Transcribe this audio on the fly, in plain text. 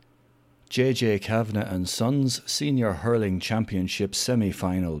JJ Kavanagh and Sons Senior Hurling Championship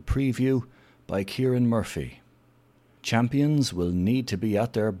Semi-Final Preview by Kieran Murphy. Champions will need to be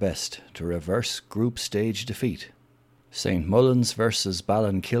at their best to reverse group stage defeat. St Mullins vs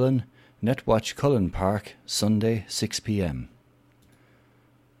Ballinkillen, Netwatch Cullen Park, Sunday 6 p.m.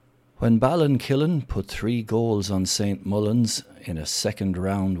 When Ballinkillen put 3 goals on St Mullins in a second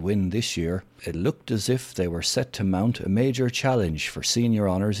round win this year, it looked as if they were set to mount a major challenge for senior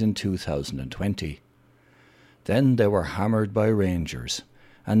honours in 2020. Then they were hammered by Rangers,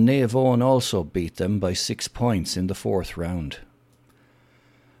 and Naomh Eoin also beat them by 6 points in the 4th round.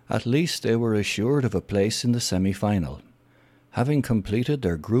 At least they were assured of a place in the semi-final. Having completed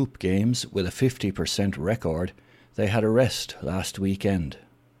their group games with a 50% record, they had a rest last weekend.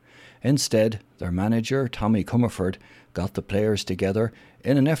 Instead, their manager, Tommy Comerford, got the players together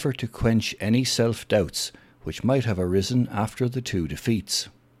in an effort to quench any self-doubts which might have arisen after the 2 defeats.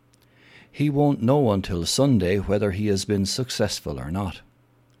 He won't know until Sunday whether he has been successful or not.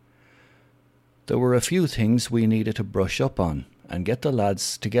 There were a few things we needed to brush up on and get the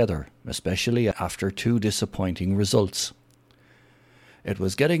lads together, especially after 2 disappointing results. It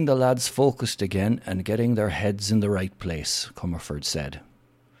was getting the lads focused again and getting their heads in the right place, Comerford said.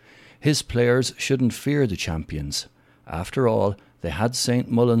 His players shouldn't fear the champions. After all, they had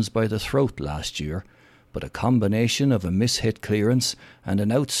St Mullins by the throat last year, but a combination of a mishit clearance and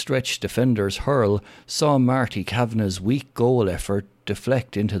an outstretched defender's hurl saw Marty Kavanagh's weak goal effort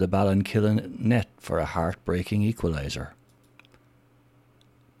deflect into the Ballinkillen net for a heartbreaking equaliser.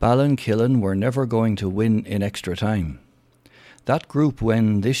 Ballinkillen were never going to win in extra time. That group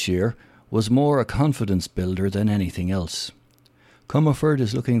win this year was more a confidence builder than anything else. Comerford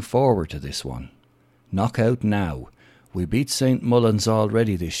is looking forward to this one. Knockout now. We beat St Mullins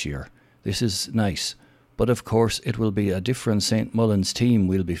already this year. This is nice, but of course it will be a different St Mullins team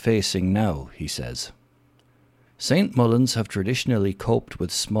we'll be facing now, he says. St Mullins have traditionally coped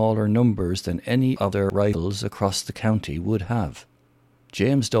with smaller numbers than any of their rivals across the county would have.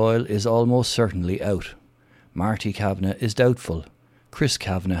 James Doyle is almost certainly out. Marty Kavanagh is doubtful. Chris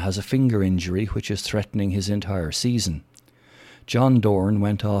Kavanagh has a finger injury which is threatening his entire season. John Dorn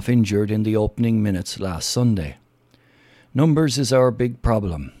went off injured in the opening minutes last Sunday. Numbers is our big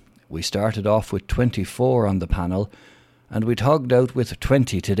problem. We started off with 24 on the panel and we togged out with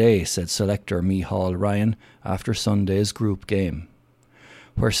 20 today, said selector Micheál Ryan after Sunday's group game.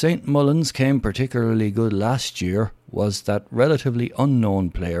 Where St Mullins came particularly good last year was that relatively unknown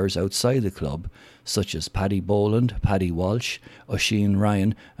players outside the club, such as Paddy Boland, Paddy Walsh, Oisin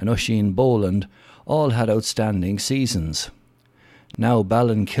Ryan and Oisin Boland, all had outstanding seasons. Now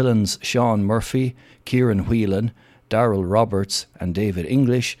Ballinkillen's Sean Murphy, Kieran Whelan, Darryl Roberts and David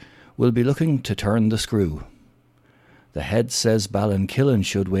English will be looking to turn the screw. The head says Ballinkillen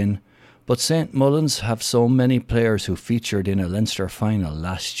should win, but St Mullins have so many players who featured in a Leinster final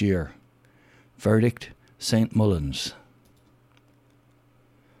last year. Verdict, St Mullins.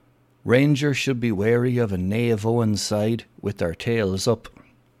 Rangers should be wary of a Naomh Eoin side with their tails up.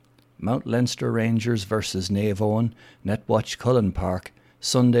 Mount Leinster Rangers vs Naomh Eoin, Netwatch Cullen Park,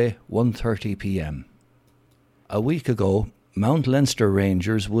 Sunday 1:30 p.m. A week ago, Mount Leinster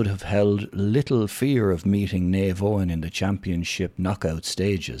Rangers would have held little fear of meeting Naomh Eoin in the championship knockout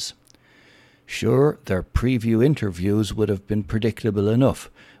stages. Sure, their preview interviews would have been predictable enough,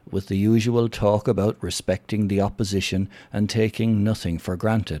 with the usual talk about respecting the opposition and taking nothing for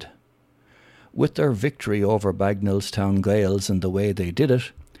granted. With their victory over Bagnallstown Gaels and the way they did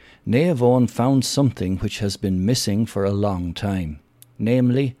it, Naomh Eoin found something which has been missing for a long time,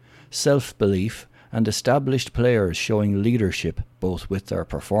 namely self-belief and established players showing leadership both with their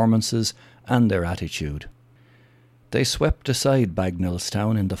performances and their attitude. They swept aside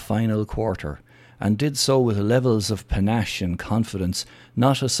Bagnallstown in the final quarter and did so with levels of panache and confidence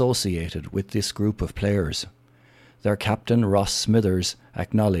not associated with this group of players. Their captain Ross Smithers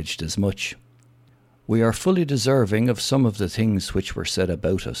acknowledged as much. We are fully deserving of some of the things which were said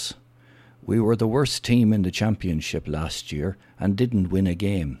about us. We were the worst team in the championship last year and didn't win a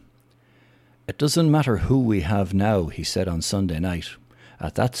game. It doesn't matter who we have now, he said on Sunday night.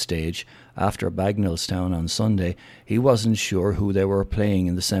 At that stage, after Bagnallstown on Sunday, he wasn't sure who they were playing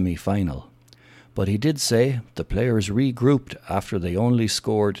in the semi-final. But he did say the players regrouped after they only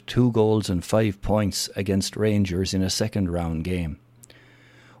scored 2 goals and 5 points against Rangers in a second-round game.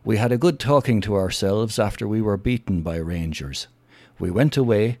 We had a good talking to ourselves after we were beaten by Rangers. We went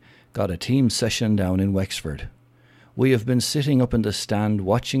away, got a team session down in Wexford. We have been sitting up in the stand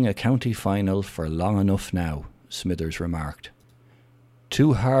watching a county final for long enough now, Smithers remarked.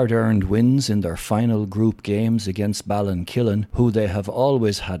 2 hard-earned wins in their final group games against Ballinkillen, who they have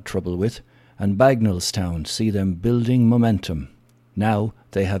always had trouble with, and Bagnallstown see them building momentum. Now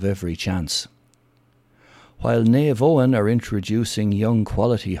they have every chance. While Naomh Owen are introducing young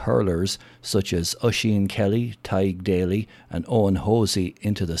quality hurlers such as Oisin Kelly, Tig Daly and Owen Hosey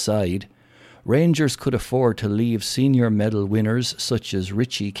into the side, Rangers could afford to leave senior medal winners such as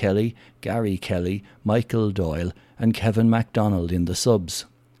Richie Kelly, Gary Kelly, Michael Doyle and Kevin MacDonald in the subs.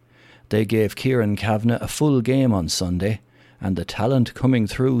 They gave Kieran Kavanagh a full game on Sunday, and the talent coming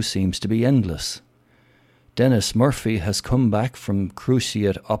through seems to be endless. Dennis Murphy has come back from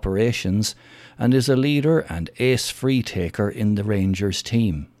cruciate operations and is a leader and ace free taker in the Rangers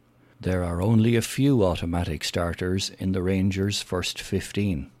team. There are only a few automatic starters in the Rangers' first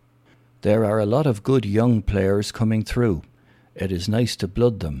 15. There are a lot of good young players coming through. It is nice to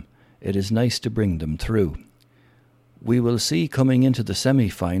blood them. It is nice to bring them through. We will see coming into the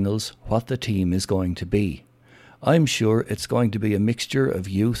semi-finals what the team is going to be. I'm sure it's going to be a mixture of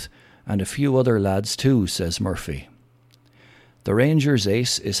youth and a few other lads too, says Murphy. The Rangers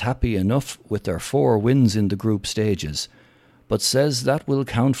ace is happy enough with their 4 wins in the group stages, but says that will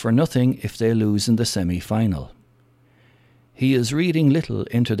count for nothing if they lose in the semi-final. He is reading little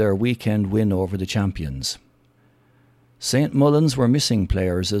into their weekend win over the champions. St Mullins were missing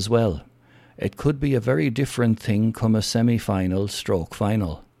players as well. It could be a very different thing come a semi-final stroke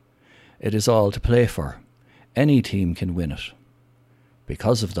final. It is all to play for. Any team can win it.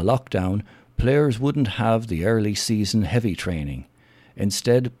 Because of the lockdown, players wouldn't have the early season heavy training.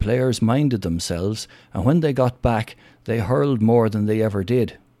 Instead, players minded themselves, and when they got back, they hurled more than they ever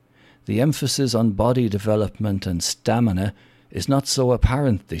did. The emphasis on body development and stamina is not so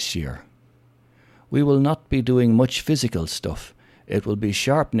apparent this year. We will not be doing much physical stuff. It will be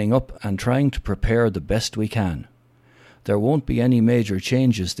sharpening up and trying to prepare the best we can. There won't be any major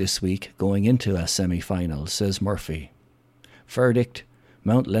changes this week going into a semi-final, says Murphy. Verdict: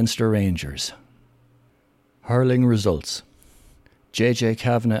 Mount Leinster Rangers. Hurling results. JJ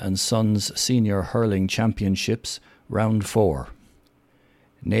Kavanagh and Sons Senior Hurling Championships, Round 4.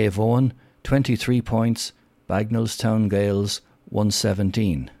 Naomh Owen, 23 points, Bagnallstown Gaels,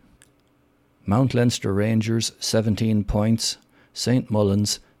 117. Mount Leinster Rangers, 17 points, St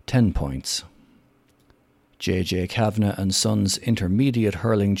Mullins, 10 points. JJ Kavanagh and Sons Intermediate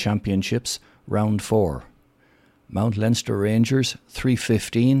Hurling Championships, Round 4. Mount Leinster Rangers,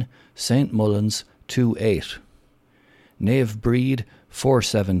 315, St Mullins, 28. Naomh Breed,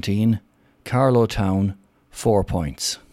 417, Carlow Town, 4 points.